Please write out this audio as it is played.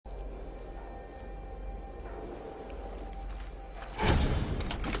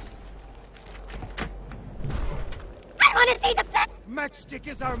Matchstick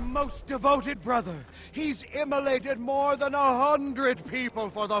is our most devoted brother. He's immolated more than 100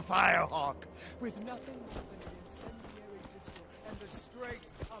 people for the Firehawk. With nothing but an incendiary pistol and the strength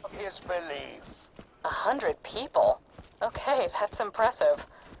of his belief. 100 people? Okay, that's impressive.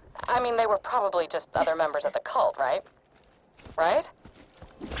 I mean, they were probably just other members of the cult, right? Right?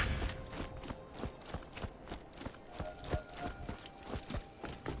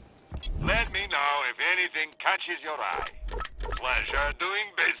 Let me know if anything catches your eye. Pleasure doing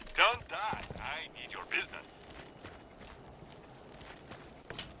business. Don't die. I need your business.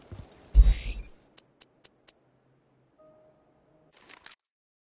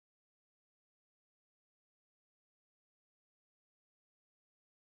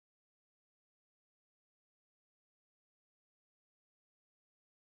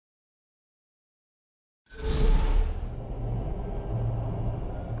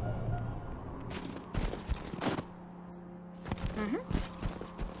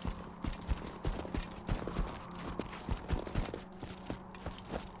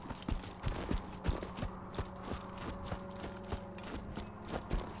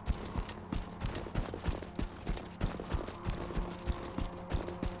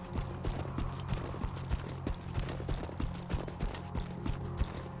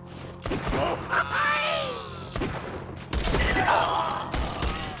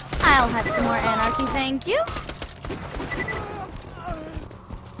 I'll have some more anarchy, thank you.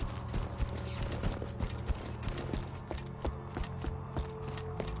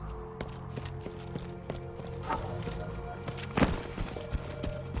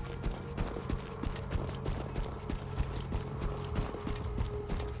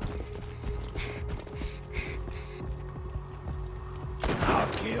 I'll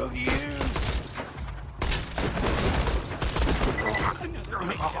kill you.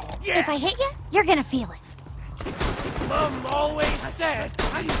 If I hit you, you're gonna feel it. Mom always said,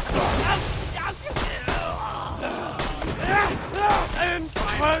 and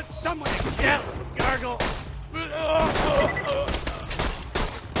but someone get gargle.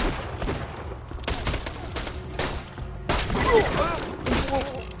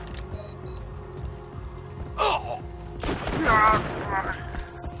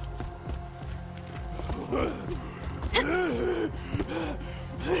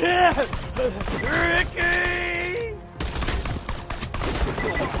 Ricky!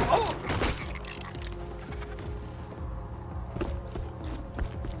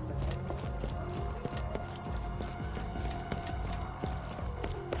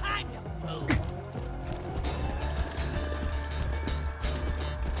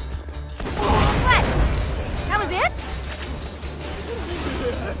 What? That was it?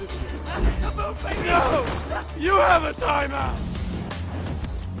 No! You have a timeout!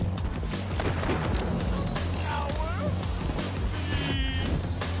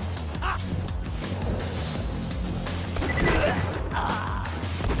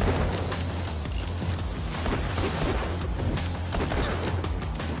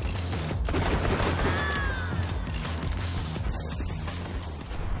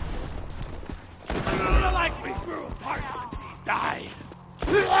 Like we grew apart since he died.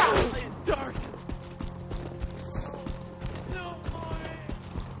 Dark. No more.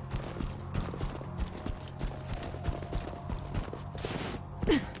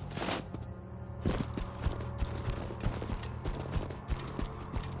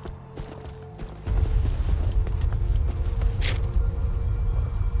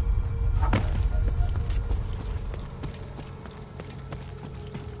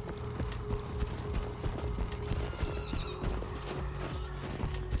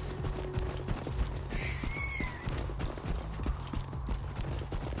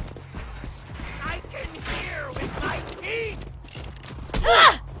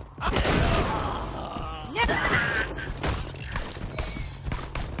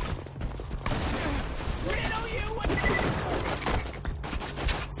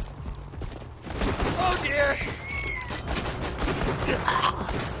 Oh dear!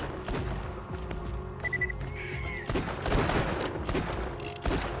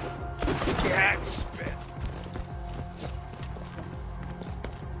 Scat spit.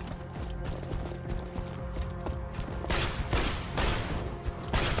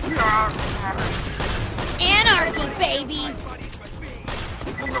 Anarchy, baby!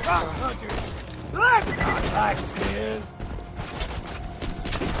 That's not like this.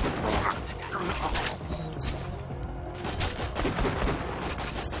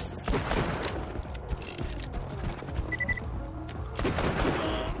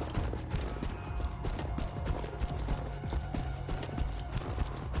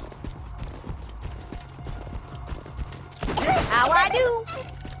 How I do.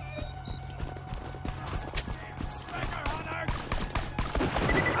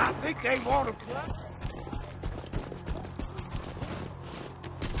 I think they want to play.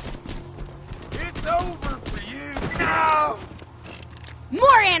 It's over for you. No!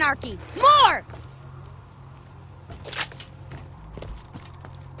 More anarchy! More!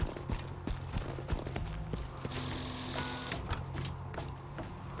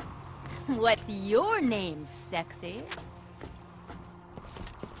 What's your name, sexy?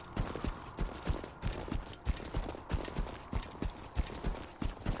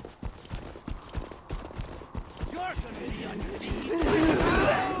 You're gonna be underneath.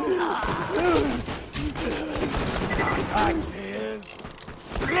 Not like this.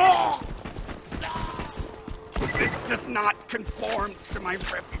 This does not conform to my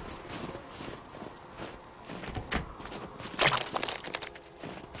reputation.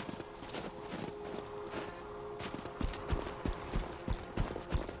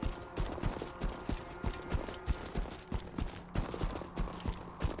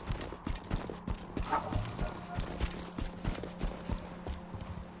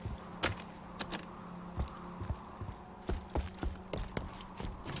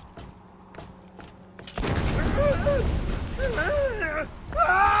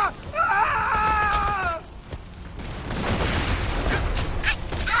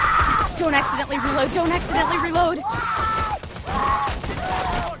 Don't accidentally reload, don't accidentally reload!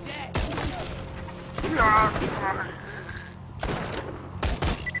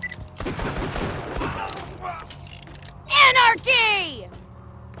 Anarchy!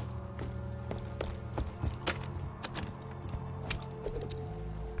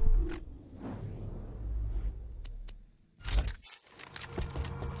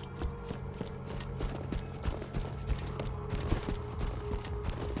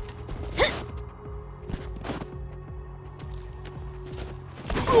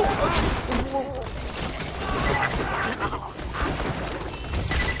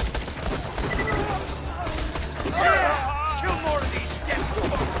 Kill more of these steps.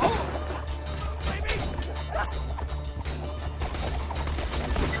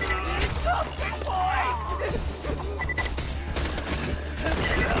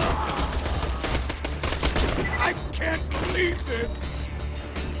 I can't believe this.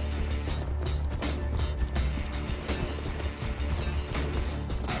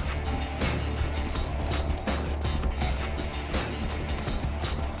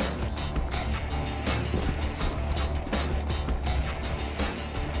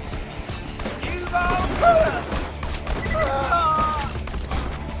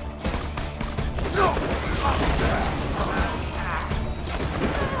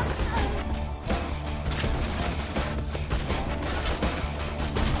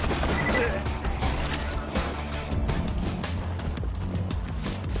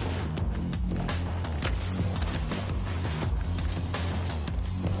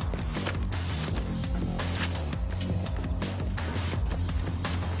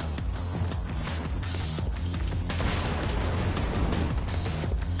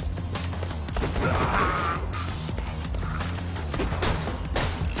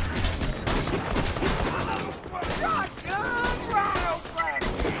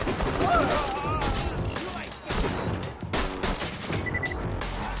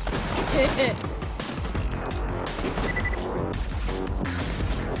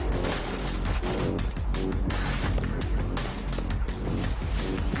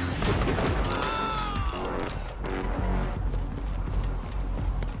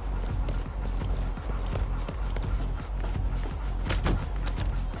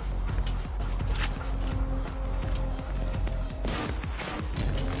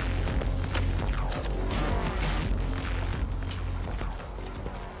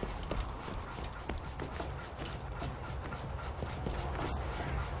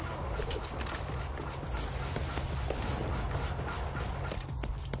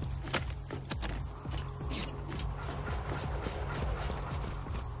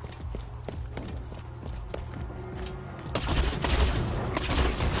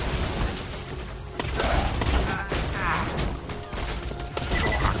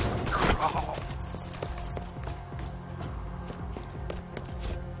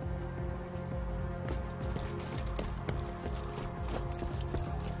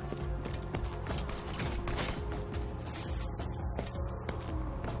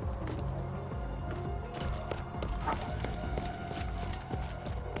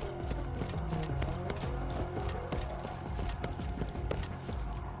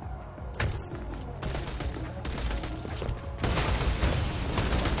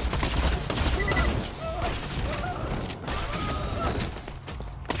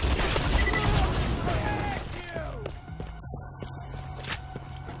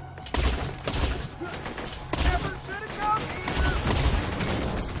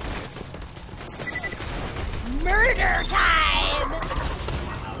 torture time!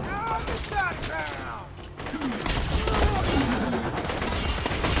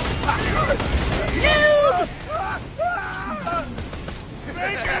 Noob!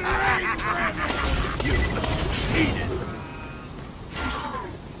 Make it rain, Brandon! You cheated!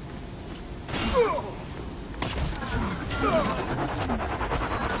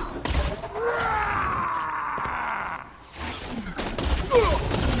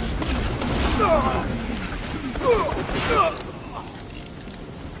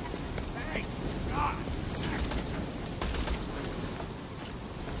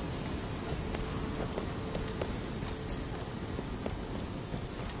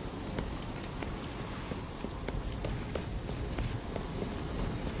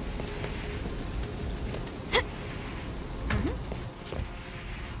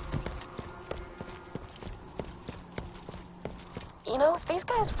 You know, if these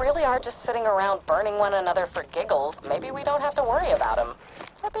guys really are just sitting around burning one another for giggles, maybe we don't have to worry about them.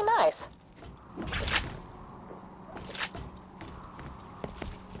 That'd be nice.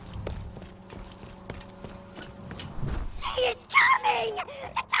 She is coming!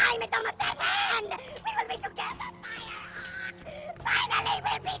 The time is almost at hand! We will be together, Firehawk! Finally,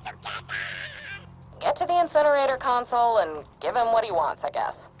 we'll be together! Get to the incinerator console and give him what he wants, I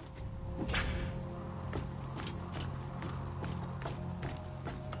guess.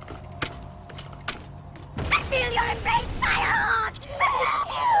 I feel your embrace, Firehawk! I love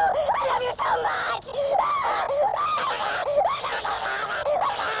you! I love you so much!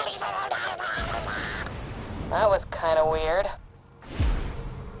 That was kind of weird.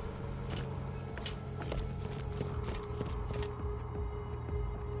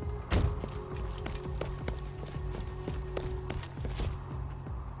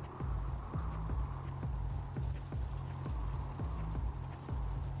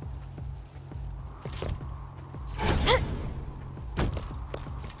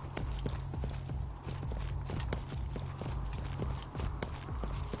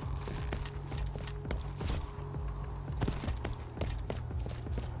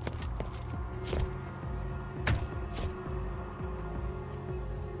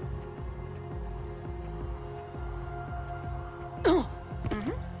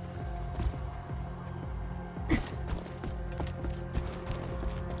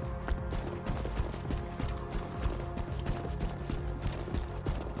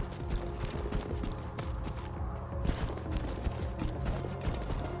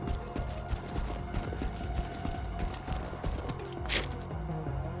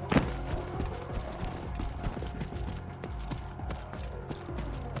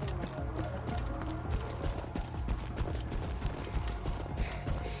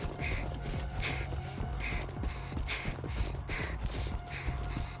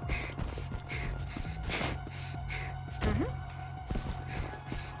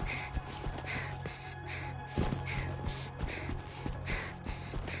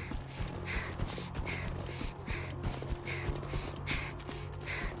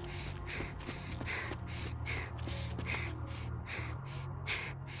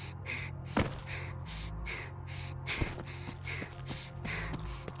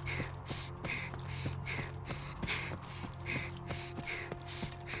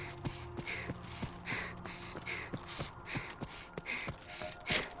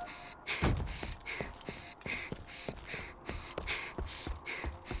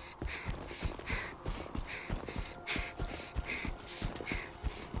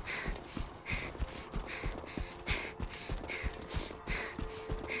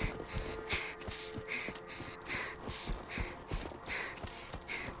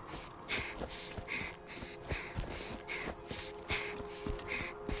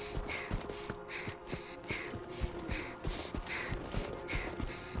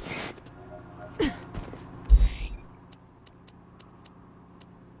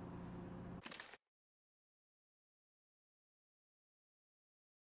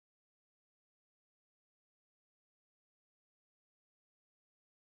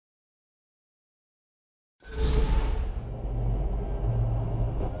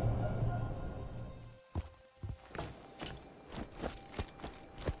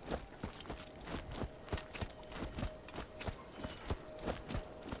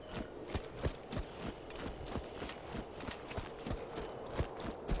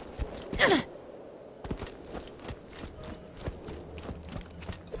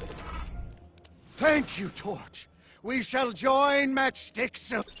 Thank you, Torch. We shall join Matchstick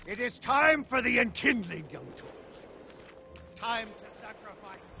soon. It is time for the enkindling, young Torch. Time to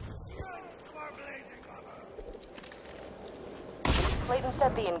sacrifice you to our blazing mother. Clayton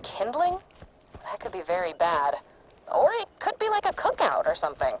said the enkindling? That could be very bad. Or it could be like a cookout or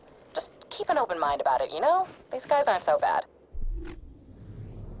something. Just keep an open mind about it, you know? These guys aren't so bad.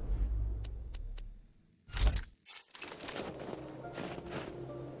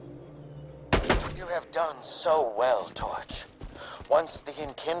 You have done so well, Torch. Once the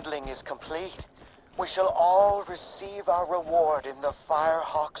enkindling is complete, we shall all receive our reward in the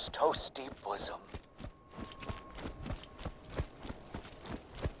Firehawk's toasty bosom.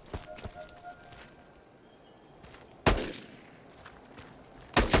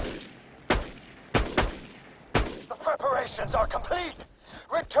 The preparations are complete!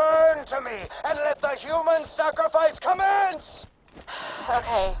 Return to me, and let the human sacrifice commence!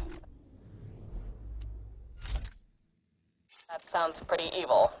 Okay. That sounds pretty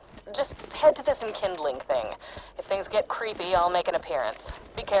evil. Just head to this enkindling thing. If things get creepy, I'll make an appearance.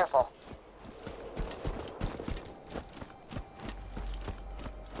 Be careful.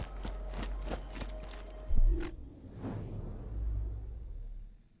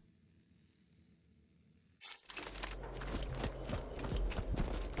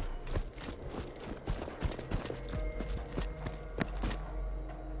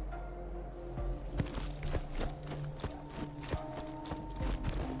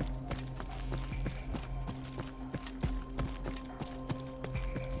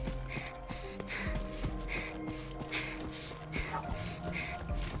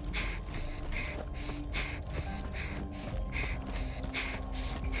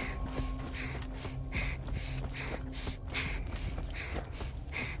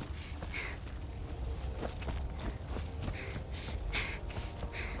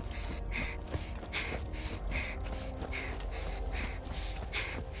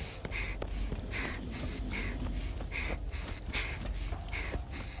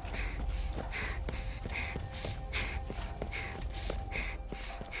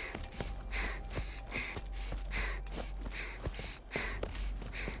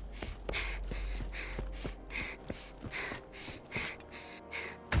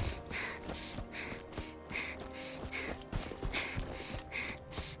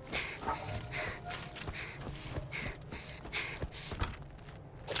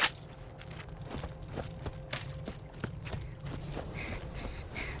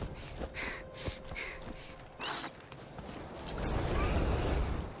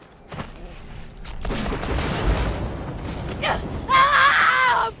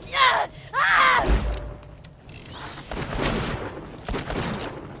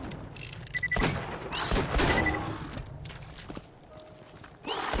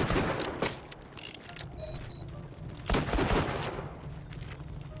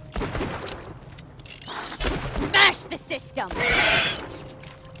 Smash the system!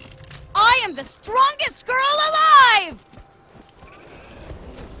 I am the strongest girl alive!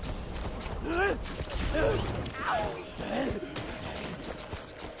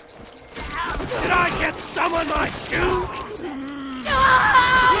 Did I get some on my shoes? No!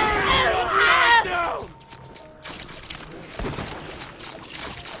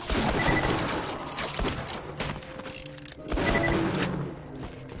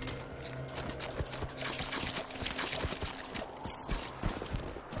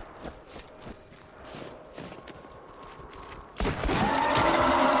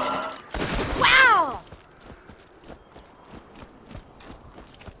 Wow!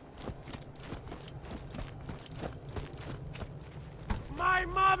 My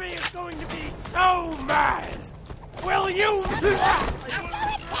mommy is going to be so mad! Will you? I call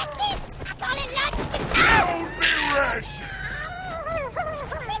it Texas! I call it lunch! Don't be rash!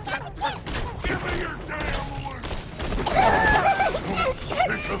 Give me your damn loot! So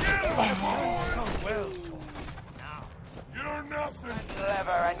sick of it! So well, Tor. Now. You're nothing!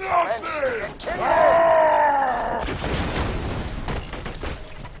 Clever and commence the enkindling!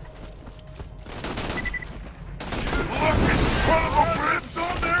 Lucky son of a ribs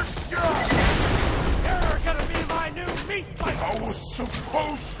on their scalp! You're gonna be my new meat fight! I was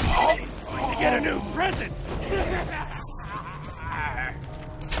supposed to... Going to get a new present!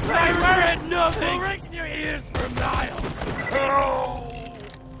 I wear it nothing! Right in your ears for miles! Help!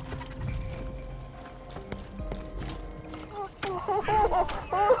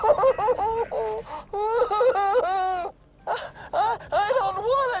 I don't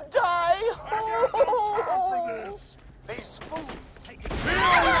want to die! For this! These fools take it.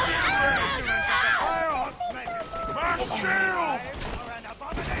 My shield!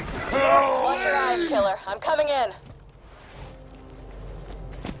 Watch your eyes, killer. I'm coming in.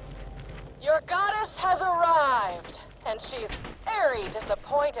 Your goddess has arrived, and she's very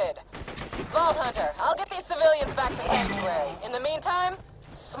disappointed. Vault Hunter, I'll get these civilians back to Sanctuary. In the meantime,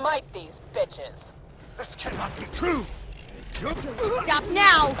 smite these bitches. This cannot be true! Stop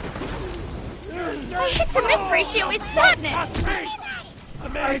now! My hit-to-miss ratio is sadness!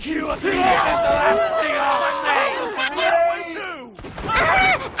 Make you see it as the last thing I'll say!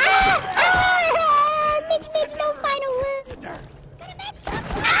 Mitch, no final word.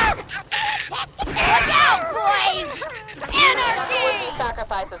 Look out, boys! Anarchy! Would-be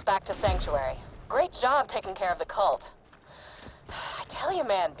sacrifices back to Sanctuary. Great job taking care of the cult. I tell you,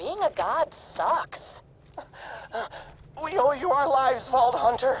 man, being a god sucks. We owe you our lives, Vault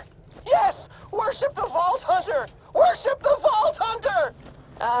Hunter! Yes! Worship the Vault Hunter! Worship the Vault Hunter!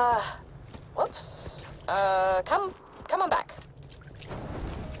 Whoops. Come on back.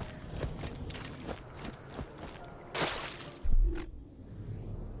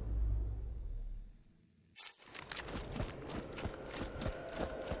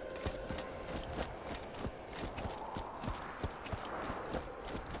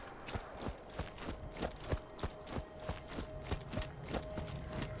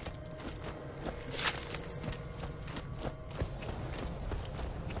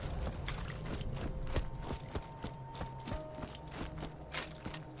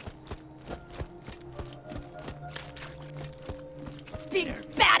 Big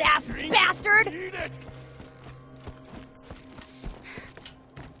badass bastard! Eat it!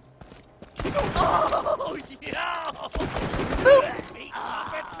 Oh, yeah! The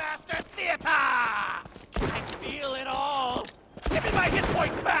Puppet Master Theater! I feel it all! Give me my hit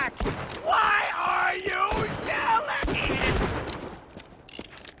point back! Why are you yelling?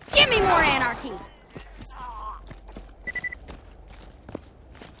 Give me more anarchy!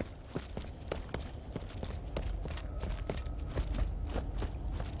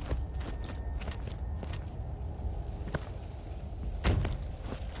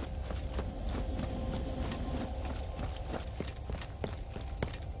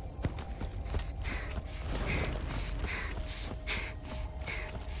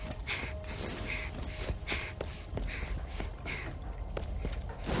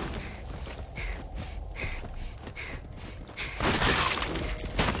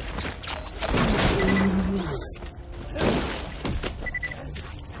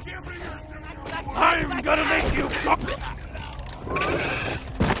 I'm gonna make you cook!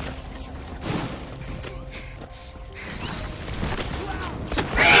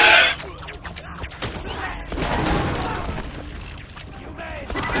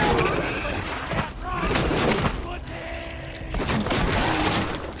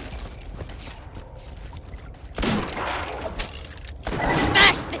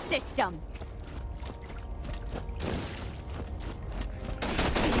 Smash the system!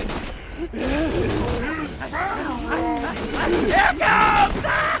 Here goes!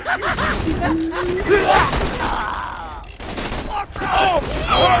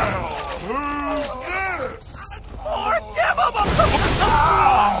 Who's this?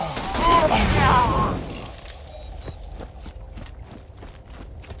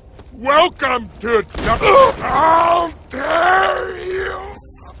 Welcome to How dare you!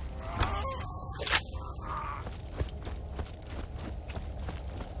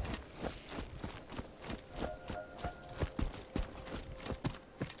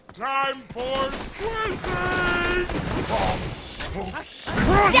 Time for squishing! I'm so sick!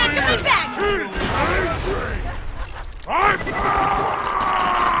 Jack me back! Angry! I'm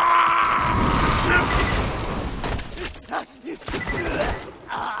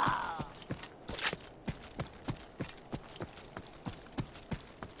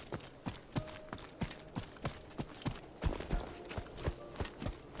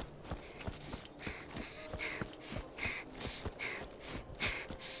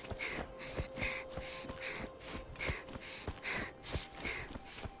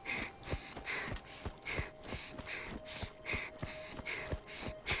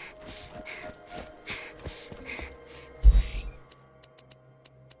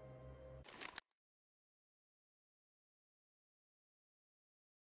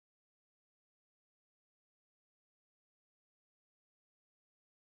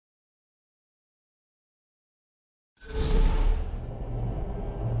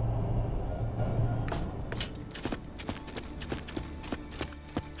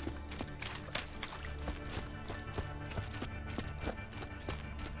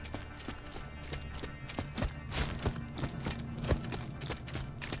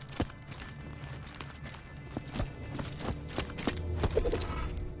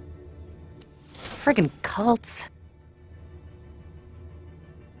Friggin' cults.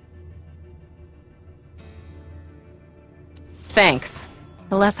 Thanks.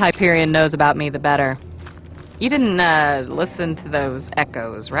 The less Hyperion knows about me, the better. You didn't, listen to those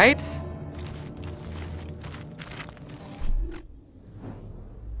echoes, right?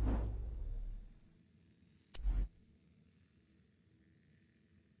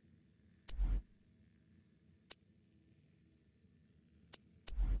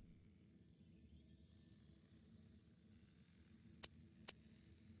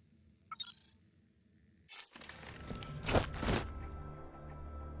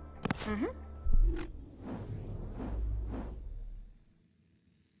 A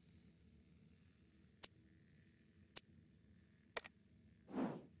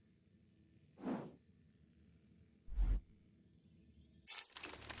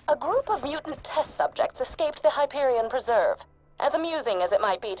group of mutant test subjects escaped the Hyperion Preserve. As amusing as it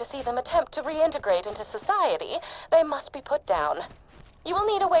might be to see them attempt to reintegrate into society, they must be put down. You will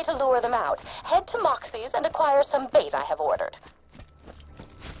need a way to lure them out. Head to Moxie's and acquire some bait I have ordered.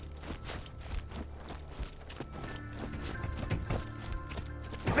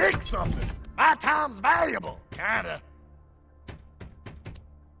 Think something. My time's valuable, kinda.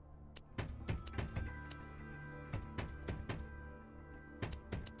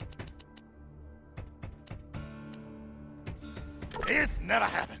 This never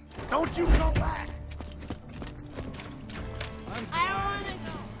happened. Don't you come back.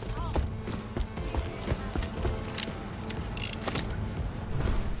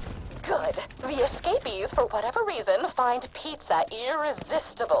 Good. The escapees, for whatever reason, find pizza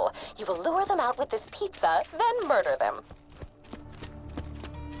irresistible. You will lure them out with this pizza, then murder them.